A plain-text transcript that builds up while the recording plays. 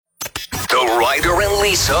Ryder and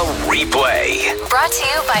Lisa replay. Brought to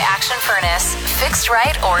you by Action Furnace. Fixed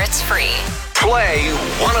right or it's free. Play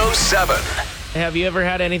 107. Have you ever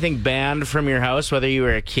had anything banned from your house, whether you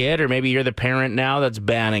were a kid or maybe you're the parent now that's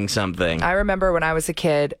banning something? I remember when I was a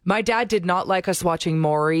kid, my dad did not like us watching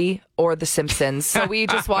Maury or The Simpsons, so we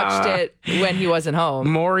just watched it when he wasn't home.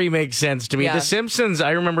 Maury makes sense to me. Yeah. The Simpsons,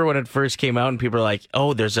 I remember when it first came out and people were like,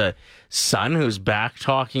 oh, there's a son who's back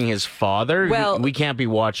talking his father? Well, we can't be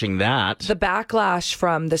watching that. The backlash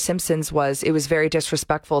from The Simpsons was it was very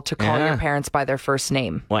disrespectful to call your parents by their first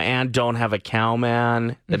name. Well, and don't have a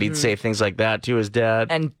cowman, that he'd say things like that to his dad.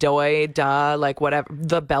 And like whatever,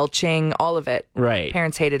 the belching, all of it. Right.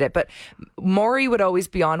 Parents hated it. But Maury would always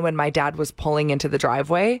be on when my dad was pulling into the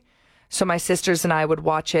driveway. So my sisters and I would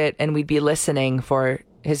watch it and we'd be listening for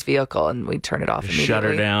his vehicle and we'd turn it off immediately. Shut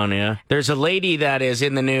her down, yeah. There's a lady that is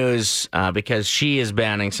in the news because she is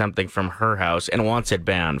banning something from her house and wants it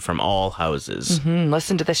banned from all houses.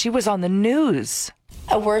 Listen to this. She was on the news.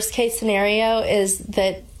 A worst case scenario is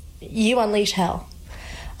that you unleash hell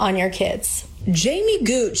on your kids. Jamie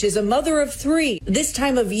Gooch is a mother of 3. This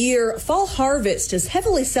time of year, fall harvest is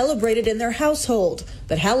heavily celebrated in their household,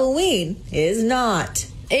 but Halloween is not.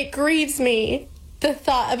 It grieves me, the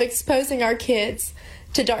thought of exposing our kids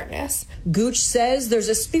to darkness. Gooch says there's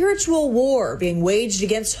a spiritual war being waged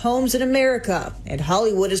against homes in America, and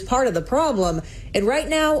Hollywood is part of the problem, and right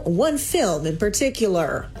now, one film in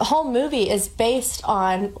particular. The whole movie is based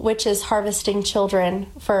on witches harvesting children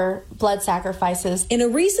for blood sacrifices. In a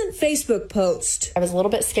recent Facebook post, I was a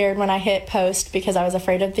little bit scared when I hit post because I was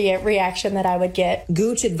afraid of the reaction that I would get.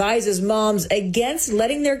 Gooch advises moms against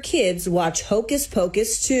letting their kids watch Hocus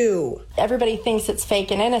Pocus 2. Everybody thinks it's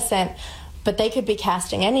fake and innocent, but they could be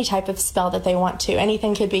casting any type of spell that they want to.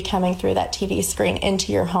 Anything could be coming through that TV screen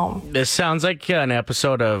into your home. This sounds like an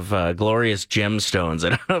episode of Glorious Gemstones. I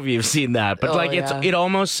don't know if you've seen that, but it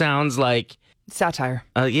almost sounds like Satire.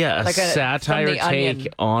 a Like satire from The take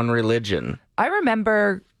Onion. on religion. I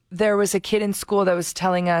remember there was a kid in school that was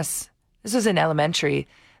telling us, this was in elementary,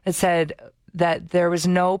 that said that there was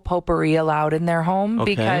no potpourri allowed in their home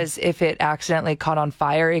because if it accidentally caught on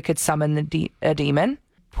fire, it could summon a demon.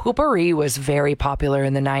 Potpourri was very popular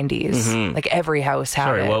in the 90s. Like every house had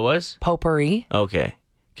it. Sorry, what was? Potpourri. Okay.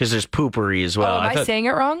 Because there's poopery as well. Oh, am I saying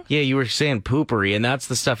it wrong? Yeah, you were saying poopery, and that's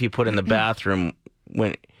the stuff you put in the bathroom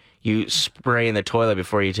when you spray in the toilet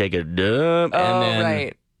before you take a dump, and then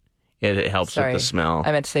right. it helps with the smell.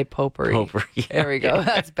 I meant to say potpourri. Potpourri, yeah. There we go.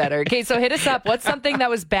 That's better. Okay, so hit us up. What's something that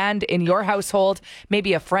was banned in your household?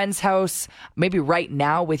 Maybe a friend's house, maybe right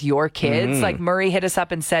now with your kids. Like Murray hit us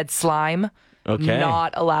up and said slime. Okay.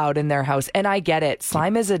 Not allowed in their house. And I get it.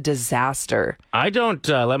 Slime is a disaster. I don't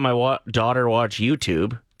let my daughter watch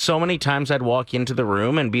YouTube. So many times I'd walk into the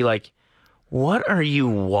room and be like, what are you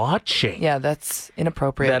watching? Yeah, that's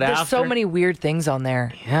inappropriate. There's so many weird things on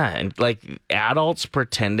there. Yeah, and like adults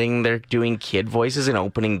pretending they're doing kid voices and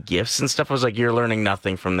opening gifts and stuff. I was like, you're learning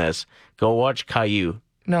nothing from this. Go watch Caillou.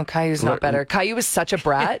 No, Caillou's not better. Caillou is such a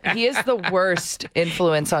brat. He is the worst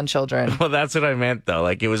influence on children. Well, that's what I meant, though.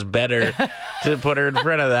 Like, it was better to put her in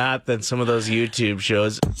front of that than some of those YouTube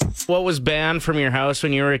shows. What was banned from your house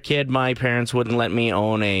when you were a kid? My parents wouldn't let me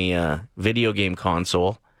own a video game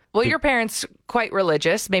console. Well, your parents quite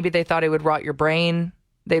religious. Maybe they thought it would rot your brain.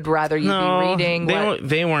 They'd rather you be reading.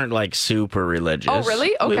 They weren't like super religious. Oh,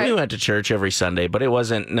 really? Okay. We went to church every Sunday, but it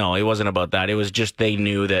wasn't about that. It was just they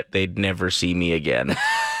knew that they'd never see me again.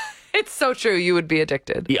 It's so true. You would be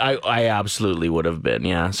addicted. Yeah, I absolutely would have been,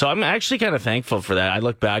 yeah. So I'm actually kind of thankful for that. I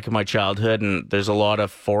look back at my childhood, and there's a lot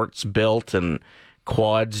of forts built and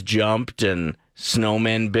quads jumped and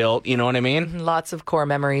snowmen built. You know what I mean? Lots of core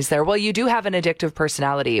memories there. Well, you do have an addictive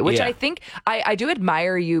personality, which I think I do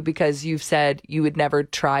admire you because you've said you would never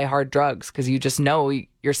try hard drugs because you just know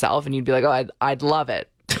yourself and you'd be like, oh, I'd love it.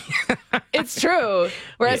 It's true.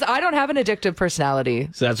 Whereas I don't have an addictive personality.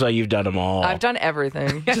 So that's why you've done them all. I've done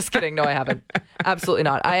everything. Just kidding. No, I haven't. Absolutely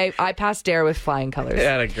not. I passed DARE with flying colors.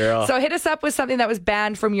 Yeah, girl. So hit us up with something that was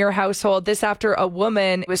banned from your household. This after a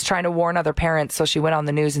woman was trying to warn other parents. So she went on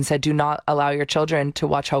the news and said, do not allow your children to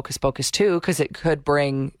watch Hocus Pocus 2 because it could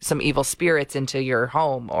bring some evil spirits into your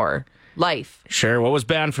home or life. Sure. What was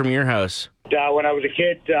banned from your house? When I was a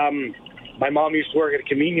kid, my mom used to work at a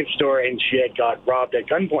convenience store, and she had got robbed at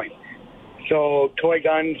gunpoint. So toy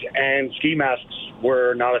guns and ski masks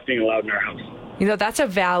were not a thing allowed in our house. You know, that's a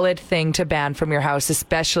valid thing to ban from your house,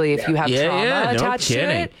 especially if you have trauma attached to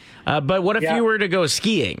it. But what if you were to go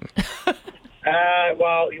skiing?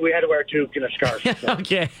 Well, we had to wear a toque and a scarf. So.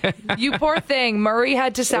 Okay. You poor thing. Murray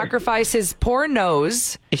had to sacrifice his poor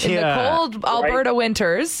nose in the cold Alberta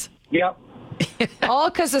winters. Yep. All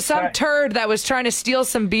because of some turd that was trying to steal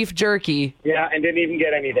some beef jerky. Yeah, and didn't even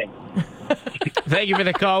get anything. Thank you for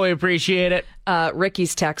the call. We appreciate it.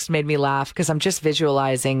 Ricky's text made me laugh because I'm just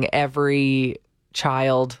visualizing every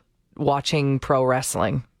child watching pro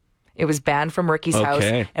wrestling. It was banned from Ricky's house,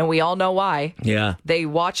 and we all know why. Yeah. They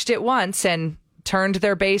watched it once and turned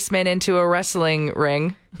their basement into a wrestling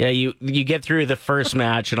ring. Yeah, you get through the first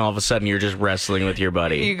match and all of a sudden you're just wrestling with your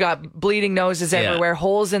buddy. You got bleeding noses everywhere,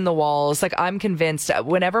 holes in the walls. Like, I'm convinced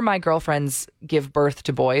whenever my girlfriends give birth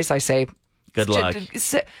to boys, I say, good luck.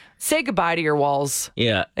 Say goodbye to your walls.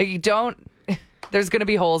 Yeah. Like, you don't... There's going to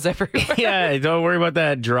be holes everywhere. Yeah, don't worry about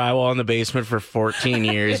that drywall in the basement for 14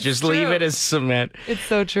 years. Just leave it as cement. It's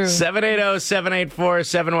so true.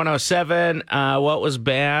 780-784-7107. What was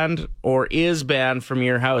banned or is banned from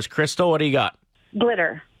your house? Crystal, what do you got?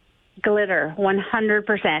 Glitter,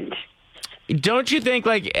 100%. Don't you think,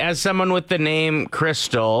 like, as someone with the name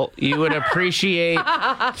Crystal, you would appreciate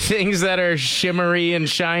things that are shimmery and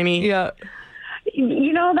shiny? Yeah.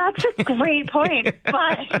 You know, that's a great point.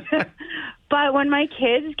 But when my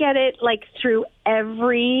kids get it, like, through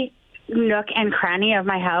every nook and cranny of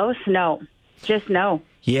my house, no. Just no.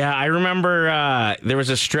 Yeah, I remember there was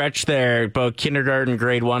a stretch there about kindergarten,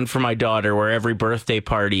 grade 1 for my daughter where every birthday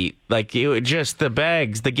party, like, it would just, the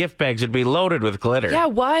gift bags would be loaded with glitter. Yeah,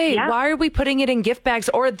 why? Yeah. Why are we putting it in gift bags?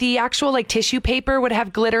 Or the actual, like, tissue paper would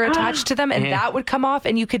have glitter attached to them, and that would come off,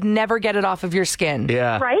 and you could never get it off of your skin.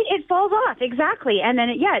 Yeah. Right? It falls off, exactly. And then,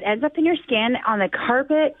 it ends up in your skin, on the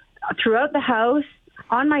carpet, throughout the house.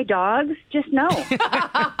 On my dogs, just no.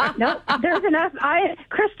 No, there's enough.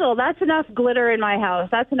 Crystal, that's enough glitter in my house.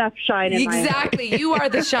 That's enough shine in my house. Exactly. You are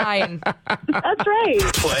the shine. That's right.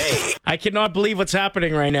 Play. I cannot believe what's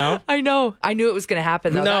happening right now. I know. I knew it was going to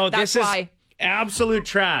happen, though. No, That's this why. is absolute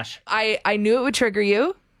trash. I knew it would trigger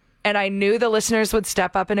you, and I knew the listeners would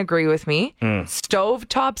step up and agree with me.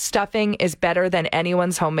 Stovetop stuffing is better than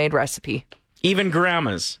anyone's homemade recipe. Even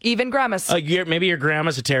grandma's. Even grandma's. Maybe your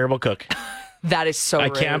grandma's a terrible cook. That is so I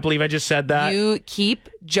rude. can't believe I just said that. You keep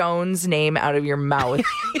Joan's name out of your mouth.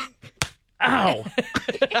 Ow.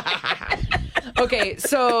 Okay,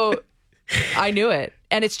 so I knew it.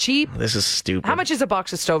 And it's cheap. This is stupid. How much is a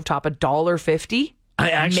box of Stovetop? $1.50?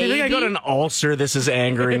 I actually think I got an ulcer. This is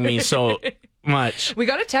angering me so much. We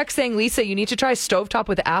got a text saying, Lisa, you need to try Stovetop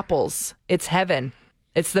with apples. It's heaven.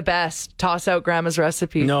 It's the best. Toss out grandma's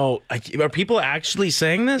recipe. No, are people actually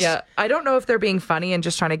saying this? Yeah. I don't know if they're being funny and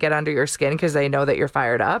just trying to get under your skin because they know that you're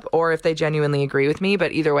fired up, or if they genuinely agree with me.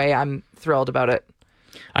 But either way, I'm thrilled about it.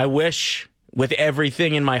 I wish with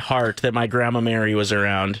everything in my heart that my Grandma Mary was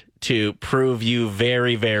around to prove you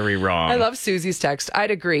very, very wrong. I love Susie's text.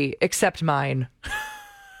 I'd agree, except mine.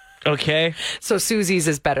 Okay. So Susie's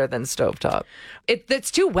is better than Stovetop.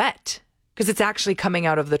 It's too wet because it's actually coming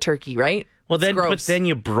out of the turkey, right? Well, then, It's but gross. then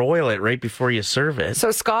you broil it right before you serve it.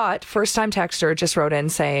 So Scott, first-time texter, just wrote in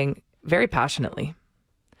saying, very passionately,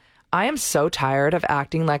 I am so tired of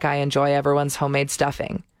acting like I enjoy everyone's homemade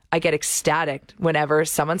stuffing. I get ecstatic whenever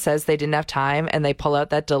someone says they didn't have time and they pull out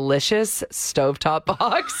that delicious Stovetop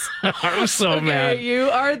box. I'm so mad. You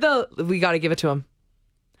are we got to give it to him.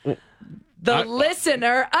 The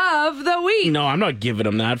listener of the week. No, I'm not giving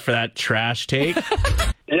him that for that trash take.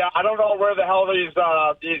 Yeah, I don't know where the hell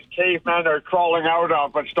these cavemen are crawling out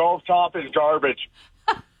of, but Stovetop is garbage.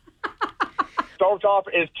 Stovetop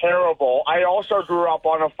is terrible. I also grew up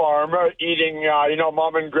on a farm eating,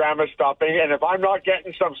 Mom and Grandma's stuffing, and if I'm not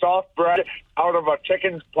getting some soft bread out of a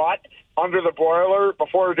chicken's butt under the broiler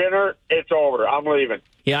before dinner, it's over. I'm leaving.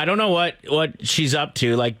 Yeah, I don't know what she's up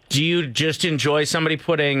to. Like, do you just enjoy somebody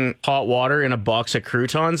putting hot water in a box of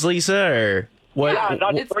croutons, Lisa, or what? Yeah,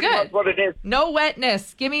 that's It's pretty good. much what it is. No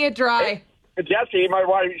wetness. Give me a dry. Jessie, my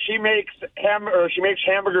wife, she makes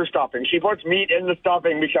hamburger stuffing. She puts meat in the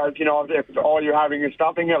stuffing because, if all you're having is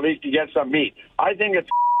stuffing, at least you get some meat. I think it's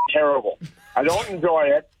terrible. I don't enjoy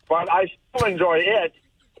it, but I still enjoy it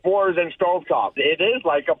more than Stovetop. It is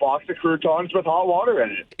like a box of croutons with hot water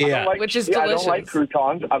in it. Yeah. Which is I don't delicious. like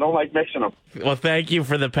croutons. I don't like mixing them. Well, thank you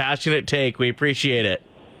for the passionate take. We appreciate it.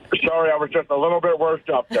 Sorry, I was just a little bit worked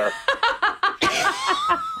up there.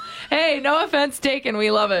 Hey, no offense taken.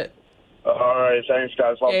 We love it. All right, thanks,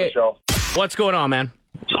 guys. Love the show. What's going on, man?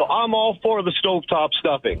 So I'm all for the stovetop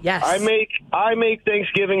stuffing. Yes. I make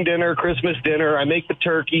Thanksgiving dinner, Christmas dinner. I make the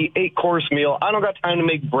turkey, 8-course meal. I don't got time to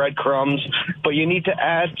make breadcrumbs, but you need to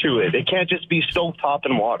add to it. It can't just be stovetop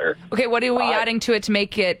and water. Okay, what are we adding to it to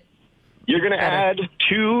make it? You're going to add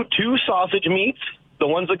two sausage meats, the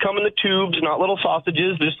ones that come in the tubes, not little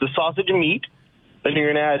sausages, just the sausage meat. Then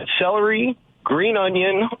you're going to add celery, green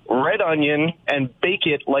onion, red onion, and bake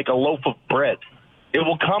it like a loaf of bread. it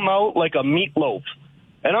will come out like a meatloaf.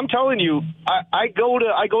 And I'm telling you, I go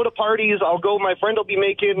to parties. My friend will be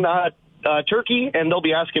making turkey, and they'll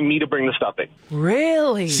be asking me to bring the stuffing.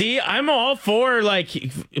 Really? See, I'm all for like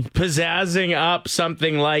pizzazzing up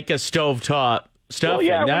something like a stovetop stuffing.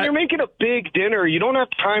 Well, when you're making a big dinner, you don't have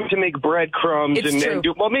time to make breadcrumbs and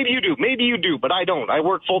do. Well, maybe you do, but I don't. I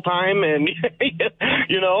work full time, and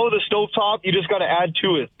the stovetop, you just got to add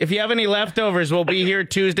to it. If you have any leftovers, we'll be here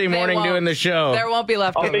Tuesday morning doing the show. There won't be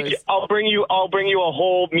leftovers. I'll bring you a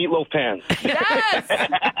whole meatloaf pan.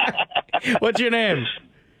 Yes. What's your name?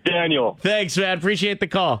 Daniel. Thanks, man. Appreciate the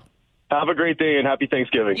call. Have a great day and happy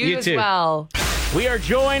Thanksgiving. You as too. well. We are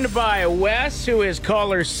joined by Wes, who is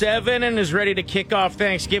caller 7 and is ready to kick off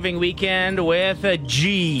Thanksgiving weekend with a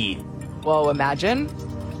G. Whoa, imagine.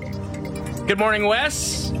 Good morning,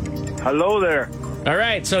 Wes. Hello there. All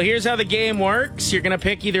right, so here's how the game works. You're going to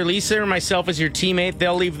pick either Lisa or myself as your teammate.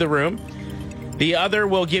 They'll leave the room. The other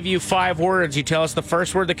will give you 5 words. You tell us the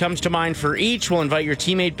first word that comes to mind for each. We'll invite your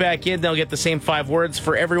teammate back in. They'll get the same 5 words.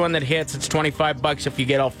 For everyone that hits, it's $25. If you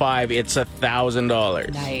get all 5, it's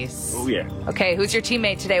 $1,000. Nice. Oh, yeah. Okay, who's your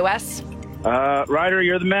teammate today, Wes? Ryder,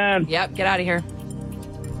 you're the man. Yep, get out of here.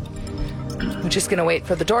 I'm just going to wait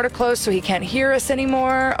for the door to close so he can't hear us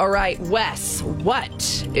anymore. All right, Wes,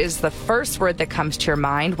 what is the first word that comes to your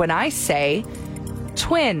mind when I say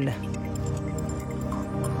twin?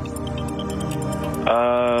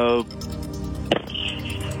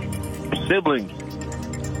 Sibling.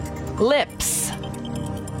 Lips.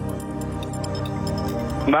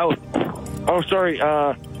 Mouth. Oh, sorry.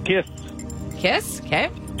 Kiss. Kiss, okay.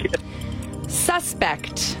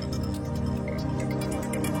 Suspect.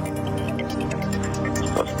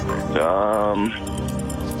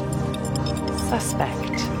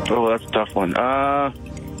 Suspect. Oh, that's a tough one.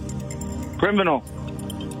 Criminal.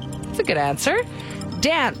 That's a good answer.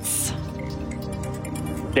 Dance.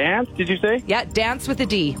 Dance, did you say? Yeah, dance with a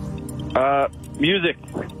D. Music.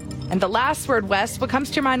 And the last word, Wes, what comes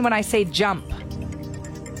to your mind when I say jump?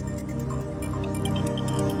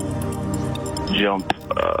 Jump.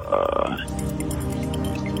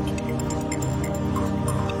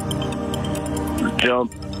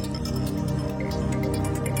 Jump.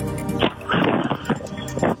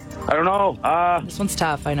 I don't know. This one's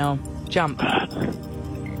tough, I know. Jump.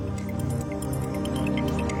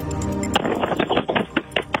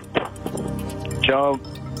 Jump.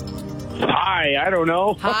 Hi, I don't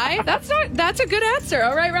know. Hi? That's a good answer.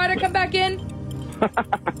 All right, Ryder, come back in.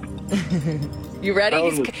 You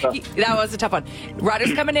ready? That was a tough one.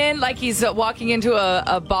 Ryder's coming in like he's walking into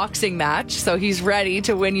a boxing match, so he's ready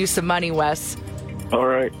to win you some money, Wes. All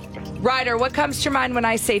right. Ryder, what comes to your mind when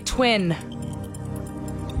I say twin?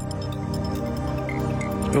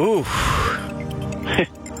 Ooh.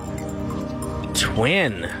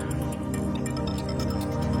 Twin.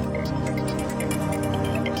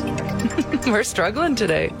 We're struggling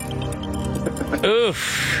today.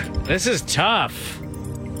 Oof. This is tough.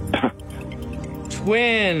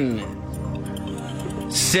 Twin.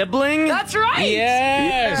 Sibling? That's right.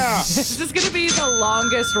 Yes. This is going to be the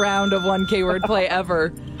longest round of 1K wordplay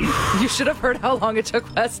ever. You should have heard how long it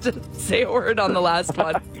took Wes to say a word on the last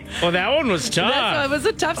one. Well, that one was tough. It was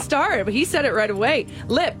a tough start, but he said it right away.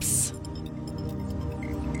 Lips.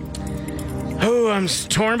 Oh, I'm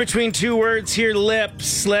torn between 2 words here.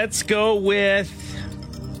 Lips. Let's go with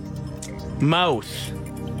mouth.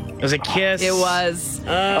 It was a kiss. It was.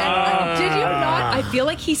 And, did you not? I feel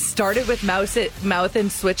like he started with mouth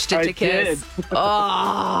and switched it to kiss.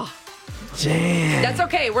 Oh. Damn. That's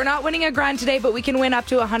okay. We're not winning a grand today, but we can win up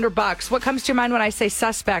to $100. What comes to your mind when I say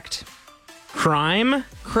suspect? Crime?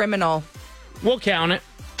 Criminal. We'll count it.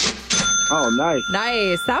 Oh, nice.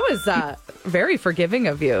 Nice. That was very forgiving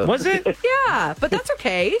of you. Was it? Yeah, but that's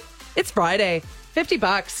okay. It's Friday.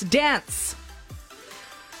 $50. Dance.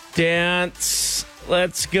 Dance.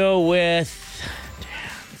 Let's go with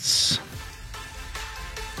dance.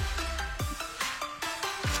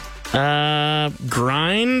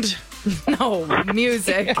 Grind? No,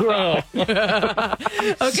 music. Oh.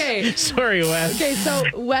 Okay. Sorry, Wes. Okay, so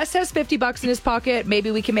Wes has $50 in his pocket. Maybe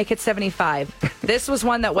we can make it 75. This was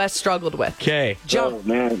one that Wes struggled with. Okay. Jump. Oh,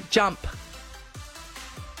 man. Jump.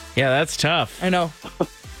 Yeah, that's tough. I know.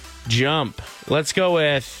 Jump. Let's go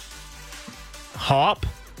with hop.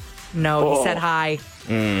 No, he said hi.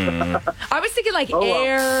 I was thinking like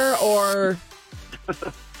air or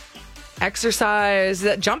exercise.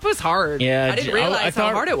 That jump was hard. Yeah, I didn't realize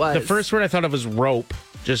how hard it was. The first word I thought of was rope.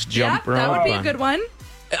 Just jump rope. That would be a good one.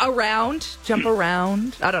 Jump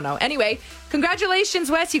around. I don't know. Anyway, congratulations,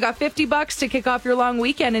 Wes. You got $50 to kick off your long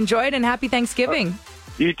weekend. Enjoy it and happy Thanksgiving.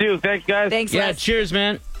 You too. Thanks, guys. Thanks, Yeah, Wes. cheers,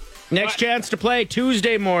 man. Next chance to play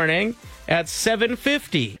Tuesday morning at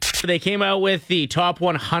 7:50. They came out with the top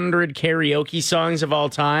 100 karaoke songs of all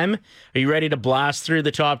time. Are you ready to blast through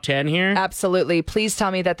the top 10 here? Absolutely. Please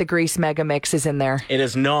tell me that the Grease Mega Mix is in there. It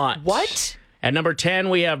is not. What? At number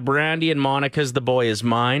 10, we have Brandy and Monica's The Boy Is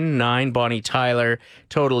Mine. 9, Bonnie Tyler,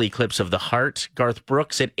 Total Eclipse of the Heart. Garth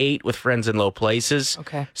Brooks at 8 with Friends in Low Places.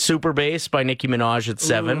 Okay. Super Bass by Nicki Minaj at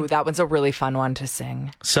 7. Ooh, that one's a really fun one to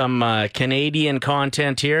sing. Some Canadian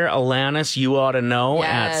content here. Alanis, You Oughta Know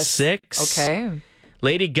at 6. Okay.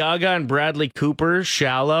 Lady Gaga and Bradley Cooper,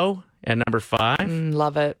 Shallow at number 5.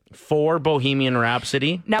 Love it. 4, Bohemian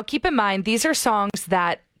Rhapsody. Now, keep in mind, these are songs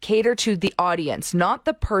that cater to the audience, not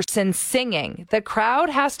the person singing. The crowd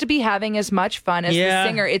has to be having as much fun as the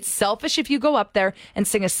singer. It's selfish if you go up there and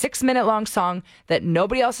sing a 6-minute long song that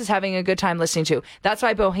nobody else is having a good time listening to. That's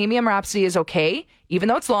why Bohemian Rhapsody is okay, even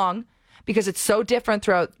though it's long, because it's so different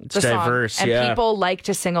throughout the diverse, song. And people like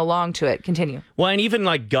to sing along to it. Continue. Well, and even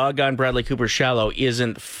like Gaga and Bradley Cooper Shallow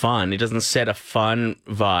isn't fun. It doesn't set a fun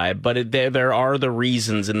vibe, but there are the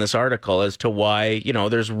reasons in this article as to why,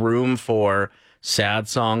 there's room for sad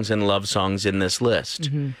songs and love songs in this list.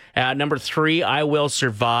 At number 3, I Will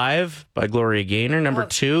Survive by Gloria Gaynor. Number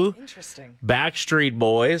 2, interesting. Backstreet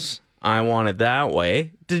Boys, I Want It That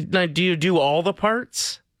Way. Do you do all the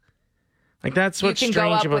parts? Like, that's what's strange about that.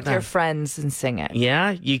 You can go up with your friends and sing it. Yeah?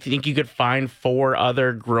 You think you could find 4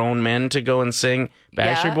 other grown men to go and sing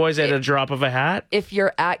Backstreet Boys at a drop of a hat? If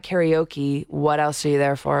you're at karaoke, what else are you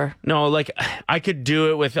there for? No, like, I could do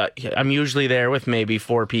it with, I'm usually there with maybe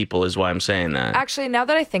 4 people is why I'm saying that. Actually, now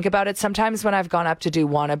that I think about it, sometimes when I've gone up to do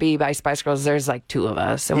Wannabe by Spice Girls, there's like 2 of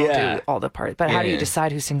us, and we'll do all the parts. But how do you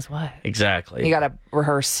decide who sings what? Exactly. You got to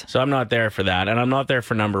rehearse. So I'm not there for that, and I'm not there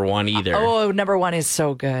for number 1 either. Oh, number 1 is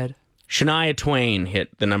so good. Shania Twain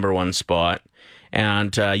hit the number 1 spot,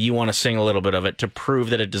 and you want to sing a little bit of it to prove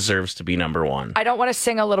that it deserves to be number 1. I don't want to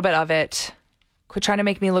sing a little bit of it. Quit trying to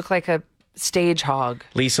make me look like a stage hog.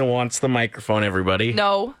 Lisa wants the microphone, everybody.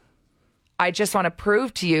 No. I just want to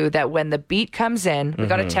prove to you that when the beat comes in, we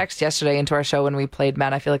got a text yesterday into our show when we played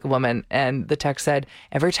Man, I Feel Like a Woman, and the text said,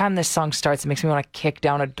 every time this song starts, it makes me want to kick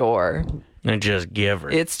down a door. And just give her.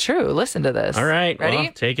 It's true. Listen to this. All right. Ready?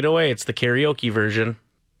 Well, take it away. It's the karaoke version.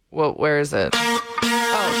 Well, where is it?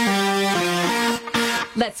 Oh.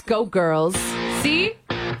 Let's go, girls. See?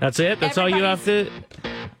 That's it? That's all you have to...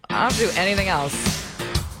 I don't do anything else.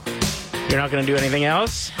 You're not going to do anything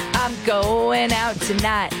else? I'm going out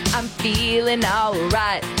tonight. I'm feeling all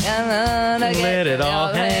right. Let it all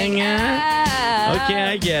hang out. Okay,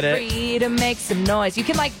 I get it. Free to make some noise. You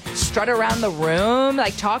can like strut around the room,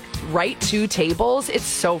 like talk right to tables. It's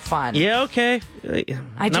so fun. Yeah, okay.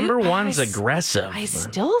 Number 1's aggressive. I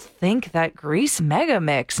still think that Grease Mega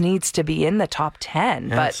Mix needs to be in the top 10,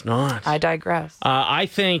 That's but not. I digress. I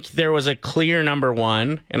think there was a clear number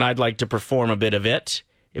 1, and I'd like to perform a bit of it,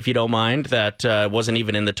 if you don't mind. That wasn't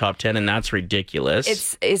even in the top 10, and that's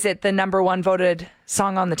ridiculous. Is it the number 1 voted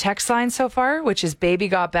song on the text line so far, which is Baby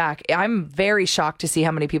Got Back? I'm very shocked to see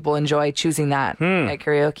how many people enjoy choosing that at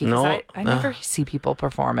karaoke. No, I never see people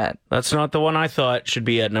perform it. That's not the one I thought should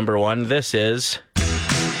be at number 1. This is...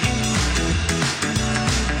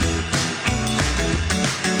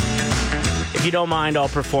 If you don't mind, I'll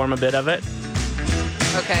perform a bit of it.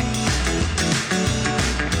 Okay.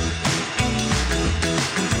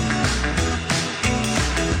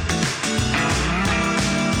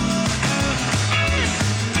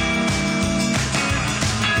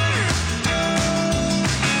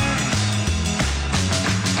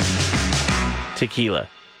 Tequila.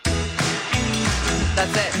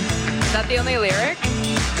 That's it. Is that the only lyric?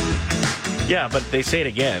 Yeah, but they say it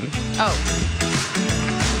again. Oh.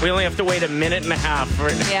 We only have to wait a minute and a half for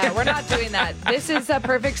it. Yeah, we're not doing that. This is a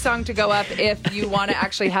perfect song to go up if you want to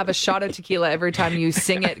actually have a shot of tequila every time you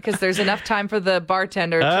sing it, because there's enough time for the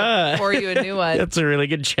bartender to pour you a new one. That's a really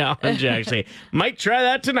good challenge, actually. Might try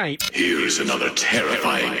that tonight. Here's another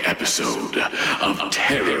terrifying episode of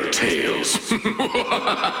Terror Tales.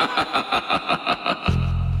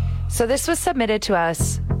 So this was submitted to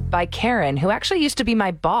us by Karen, who actually used to be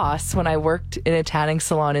my boss when I worked in a tanning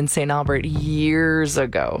salon in St. Albert years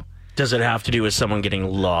ago. Does it have to do with someone getting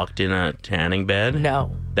locked in a tanning bed?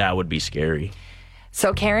 No. That would be scary.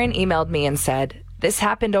 So Karen emailed me and said, this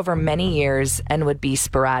happened over many years and would be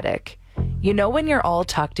sporadic. You know when you're all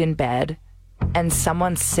tucked in bed and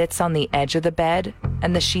someone sits on the edge of the bed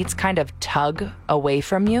and the sheets kind of tug away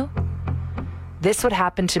from you? This would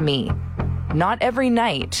happen to me. Not every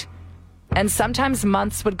night. And sometimes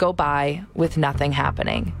months would go by with nothing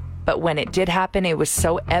happening. But when it did happen, it was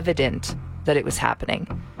so evident that it was happening.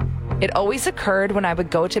 It always occurred when I would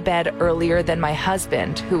go to bed earlier than my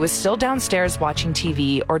husband, who was still downstairs watching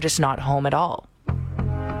TV or just not home at all.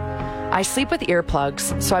 I sleep with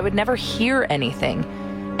earplugs, so I would never hear anything,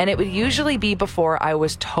 and it would usually be before I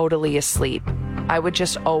was totally asleep. I would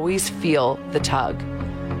just always feel the tug.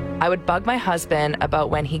 I would bug my husband about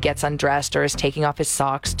when he gets undressed or is taking off his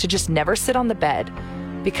socks to just never sit on the bed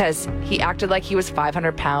because he acted like he was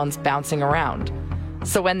 500 pounds bouncing around.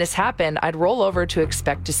 So when this happened, I'd roll over to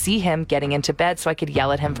expect to see him getting into bed so I could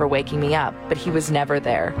yell at him for waking me up, but he was never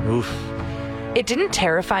there. Oof. It didn't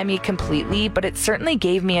terrify me completely, but it certainly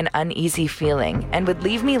gave me an uneasy feeling and would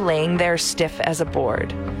leave me laying there stiff as a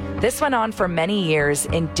board. This went on for many years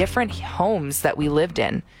in different homes that we lived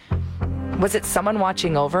in. Was it someone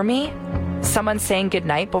watching over me? Someone saying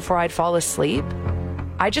goodnight before I'd fall asleep?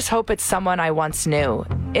 I just hope it's someone I once knew.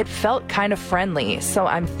 It felt kind of friendly, so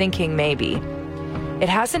I'm thinking maybe. It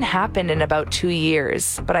hasn't happened in about 2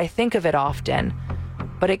 years, but I think of it often.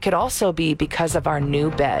 But it could also be because of our new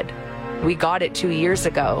bed. We got it 2 years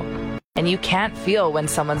ago, and you can't feel when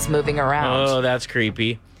someone's moving around. Oh, that's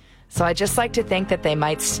creepy. So I just like to think that they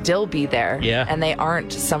might still be there, yeah, and they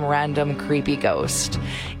aren't some random creepy ghost.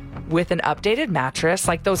 With an updated mattress,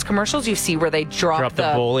 like those commercials you see where they drop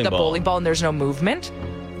the bowling ball and there's no movement,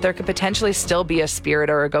 there could potentially still be a spirit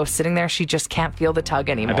or a ghost sitting there. She just can't feel the tug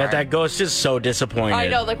anymore. I bet that ghost is so disappointed. I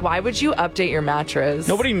know, like, why would you update your mattress?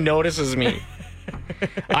 Nobody notices me.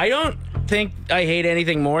 I don't think I hate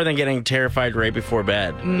anything more than getting terrified right before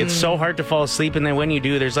bed. It's so hard to fall asleep, and then when you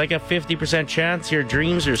do, there's like a 50% chance your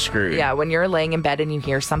dreams are screwed. Yeah, when you're laying in bed and you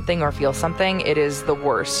hear something or feel something, it is the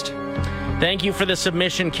worst. Thank you for the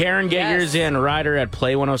submission, Karen. Get yours in. Ryder at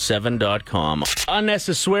play107.com.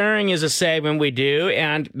 Unnecessary swearing is a segment we do,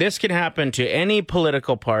 and this can happen to any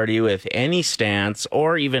political party with any stance,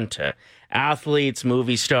 or even to athletes,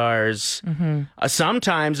 movie stars.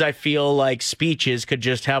 Sometimes I feel like speeches could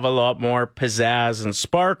just have a lot more pizzazz and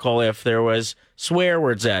sparkle if there was swear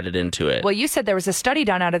words added into it. Well, you said there was a study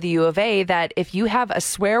done out of the U of A that if you have a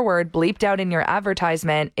swear word bleeped out in your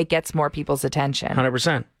advertisement, it gets more people's attention.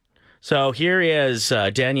 100%. So here is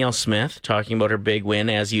Danielle Smith talking about her big win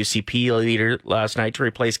as UCP leader last night to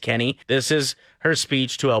replace Kenny. This is her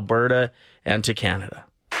speech to Alberta and to Canada.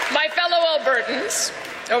 My fellow Albertans,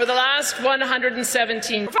 over the last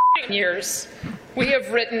 117 years, we have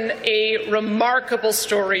written a remarkable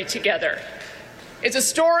story together. It's a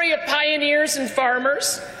story of pioneers and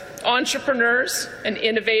farmers, entrepreneurs and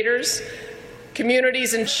innovators,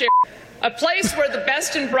 communities and share. A place where the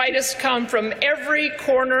best and brightest come from every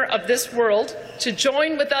corner of this world to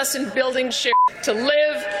join with us in building share, to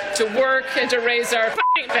live, to work, and to raise our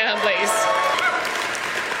families.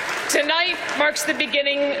 Tonight marks the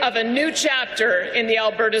beginning of a new chapter in the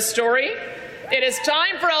Alberta story. It is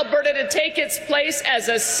time for Alberta to take its place as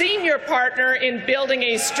a senior partner in building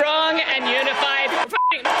a strong and unified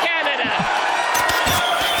Canada.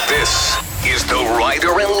 This is the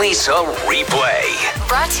Ryder and Lisa replay.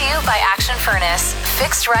 Brought to you by Action Furnace.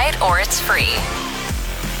 Fixed right or it's free.